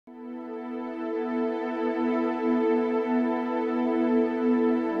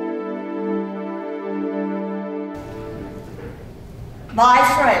My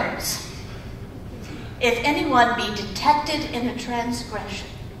friends, if anyone be detected in a transgression,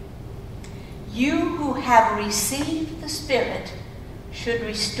 you who have received the Spirit should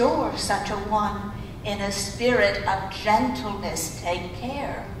restore such a one in a spirit of gentleness. Take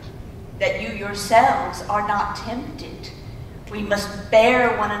care that you yourselves are not tempted. We must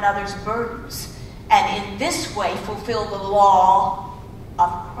bear one another's burdens, and in this way fulfill the law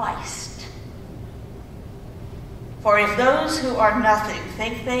of Christ. For if those who are nothing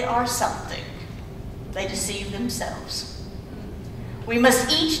think they are something, they deceive themselves. We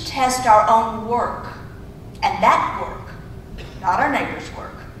must each test our own work, and that work, not our neighbor's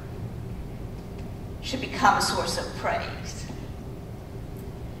work, should become a source of praise.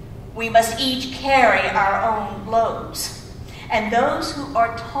 We must each carry our own loads, and those who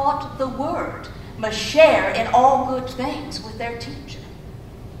are taught the word must share in all good things with their teacher.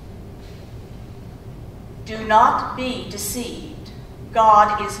 Do not be deceived.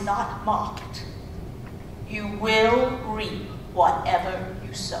 God is not mocked. You will reap whatever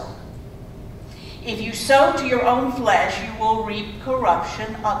you sow. If you sow to your own flesh, you will reap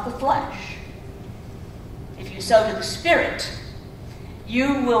corruption of the flesh. If you sow to the Spirit,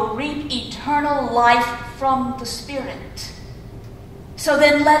 you will reap eternal life from the Spirit. So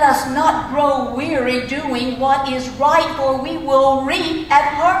then let us not grow weary doing what is right, for we will reap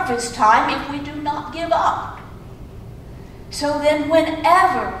at harvest time if we do not give up. So then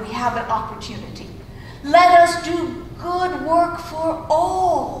whenever we have an opportunity, let us do good work for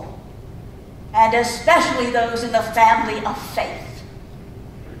all, and especially those in the family of faith.